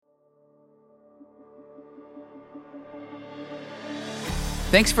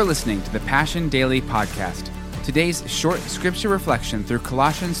Thanks for listening to the Passion Daily Podcast. Today's short scripture reflection through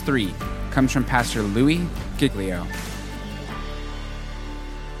Colossians 3 comes from Pastor Louis Giglio.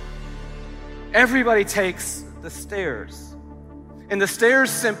 Everybody takes the stairs. And the stairs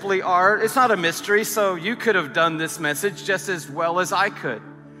simply are, it's not a mystery, so you could have done this message just as well as I could.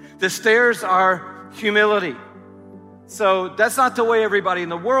 The stairs are humility. So that's not the way everybody in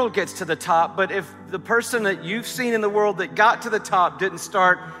the world gets to the top, but if the person that you've seen in the world that got to the top didn't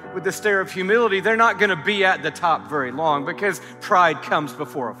start with the stair of humility, they're not going to be at the top very long because pride comes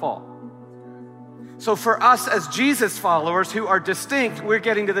before a fall. So for us as Jesus followers who are distinct, we're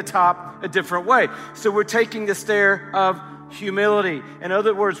getting to the top a different way. So we're taking the stair of humility. In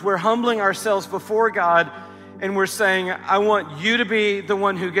other words, we're humbling ourselves before God and we're saying, I want you to be the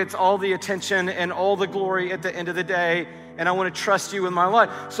one who gets all the attention and all the glory at the end of the day, and I want to trust you with my life.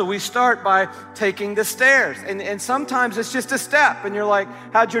 So we start by taking the stairs, and sometimes it's just a step, and you're like,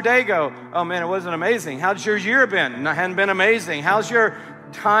 how'd your day go? Oh man, it wasn't amazing. How's your year been? It hadn't been amazing. How's your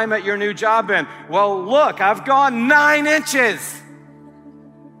time at your new job been? Well, look, I've gone 9 inches.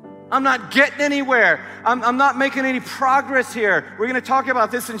 I'm not getting anywhere. I'm not making any progress here. We're going to talk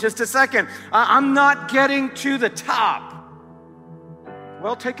about this in just a second. I'm not getting to the top.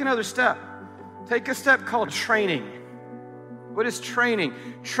 Well, take another step. Take a step called training. What is training?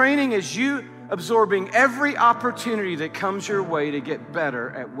 Training is you absorbing every opportunity that comes your way to get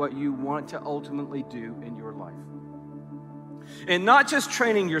better at what you want to ultimately do in your life. And not just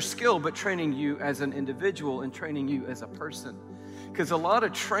training your skill, but training you as an individual and training you as a person. Because a lot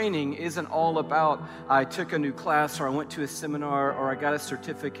of training isn't all about I took a new class or I went to a seminar or I got a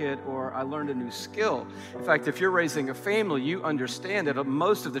certificate or I learned a new skill. In fact, if you're raising a family, you understand that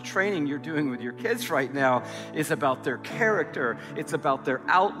most of the training you're doing with your kids right now is about their character. It's about their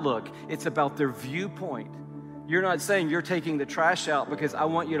outlook. It's about their viewpoint. You're not saying you're taking the trash out because I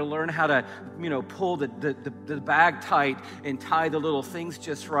want you to learn how to, pull the bag tight and tie the little things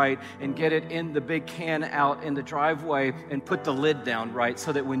just right and get it in the big can out in the driveway and put the lid down right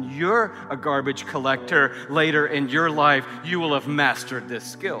so that when you're a garbage collector later in your life, you will have mastered this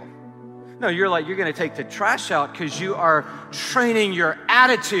skill. No, you're going to take the trash out because you are training your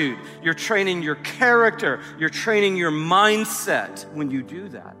attitude. You're training your character. You're training your mindset when you do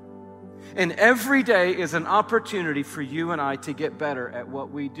that. And every day is an opportunity for you and I to get better at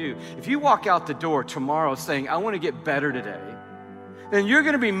what we do. If you walk out the door tomorrow saying, I want to get better today, then you're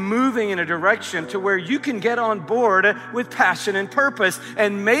going to be moving in a direction to where you can get on board with passion and purpose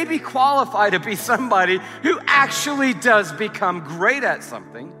and maybe qualify to be somebody who actually does become great at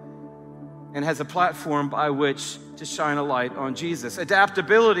something and has a platform by which to shine a light on Jesus.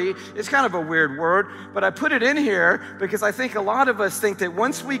 Adaptability is kind of a weird word, but I put it in here because I think a lot of us think that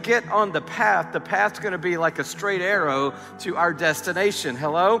once we get on the path's going to be like a straight arrow to our destination.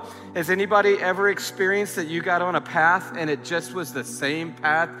 Hello? Has anybody ever experienced that you got on a path and it just was the same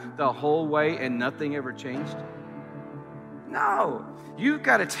path the whole way and nothing ever changed? No. You've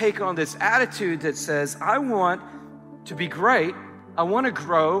got to take on this attitude that says, I want to be great. I want to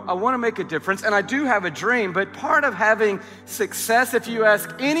grow, I want to make a difference, and I do have a dream, but part of having success, if you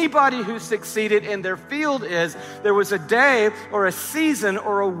ask anybody who succeeded in their field, is there was a day or a season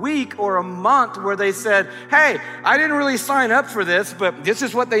or a week or a month where they said, hey, I didn't really sign up for this, but this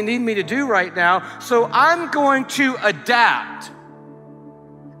is what they need me to do right now, so I'm going to adapt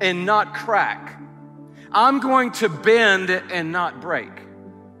and not crack. I'm going to bend and not break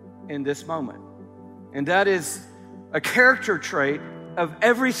in this moment. And that is a character trait of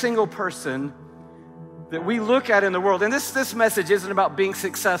every single person that we look at in the world. And this message isn't about being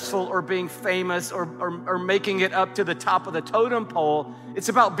successful or being famous or making it up to the top of the totem pole. It's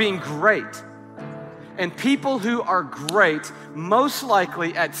about being great. And people who are great most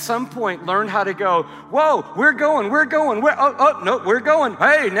likely at some point learn how to go, whoa, we're going. Hey,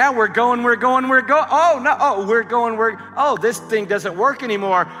 now we're going. This thing doesn't work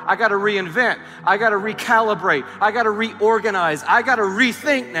anymore. I got to reinvent. I got to recalibrate. I got to reorganize. I got to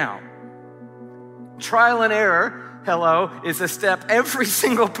rethink now. Trial and error, is a step every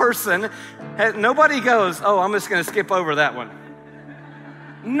single person. Nobody goes, I'm just going to skip over that one.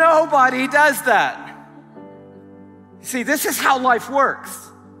 Nobody does that. See, this is how life works.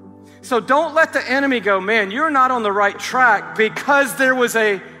 So don't let the enemy go, man, you're not on the right track because there was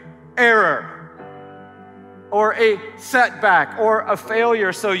a error or a setback or a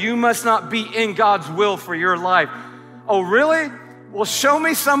failure, so you must not be in God's will for your life. Oh, really? Well, show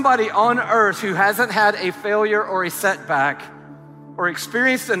me somebody on earth who hasn't had a failure or a setback or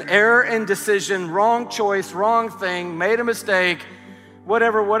experienced an error in decision, wrong choice, wrong thing, made a mistake,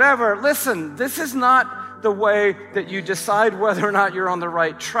 whatever. Listen, this is not the way that you decide whether or not you're on the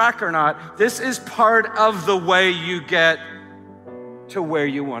right track or not. This is part of the way you get to where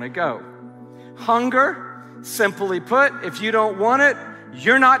you want to go. Hunger, simply put, if you don't want it,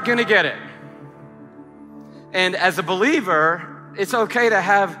 you're not going to get it. And as a believer, it's okay to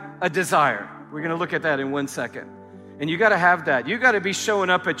have a desire. We're going to look at that in 1 second. And you got to have that. You got to be showing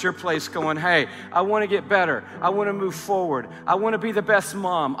up at your place going, hey, I want to get better. I want to move forward. I want to be the best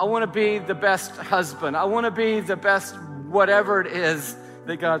mom. I want to be the best husband. I want to be the best whatever it is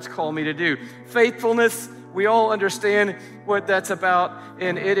that God's called me to do. Faithfulness, we all understand what that's about.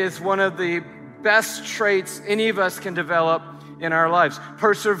 And it is one of the best traits any of us can develop in our lives.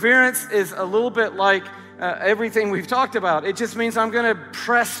 Perseverance is a little bit like everything we've talked about. It just means I'm going to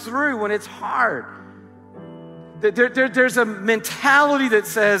press through when it's hard. There's a mentality that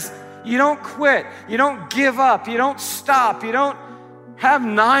says you don't quit, you don't give up, you don't stop, you don't have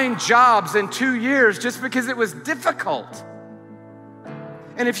 9 jobs in 2 years just because it was difficult.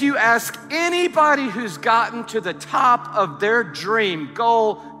 And if you ask anybody who's gotten to the top of their dream,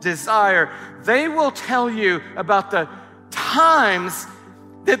 goal, desire, they will tell you about the times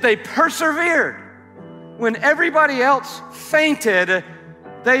that they persevered. When everybody else fainted,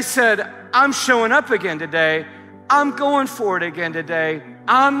 they said, I'm showing up again today. I'm going for it again today.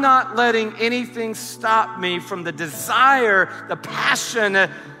 I'm not letting anything stop me from the desire, the passion,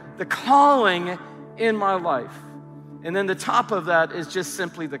 the calling in my life. And then the top of that is just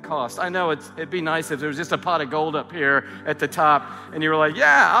simply the cost. I know it'd be nice if there was just a pot of gold up here at the top and you were like,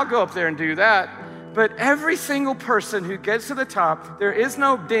 yeah, I'll go up there and do that. But every single person who gets to the top, there is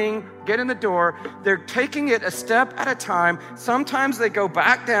no ding, get in the door. They're taking it a step at a time. Sometimes they go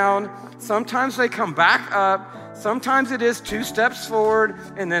back down. Sometimes they come back up. Sometimes it is 2 steps forward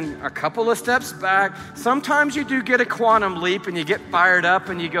and then a couple of steps back. Sometimes you do get a quantum leap and you get fired up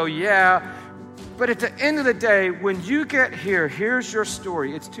and you go, yeah. But at the end of the day, when you get here, here's your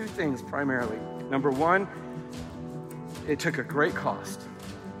story. It's 2 things primarily. Number 1, it took a great cost.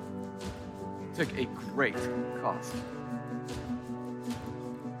 It took a great cost.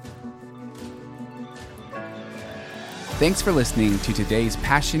 Thanks for listening to today's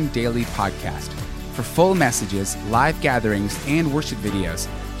Passion Daily podcast. For full messages, live gatherings, and worship videos,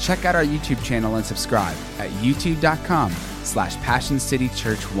 check out our YouTube channel and subscribe at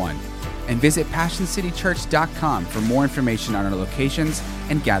youtube.com/PassionCityChurch1 and visit PassionCityChurch.com for more information on our locations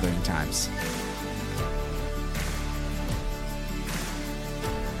and gathering times.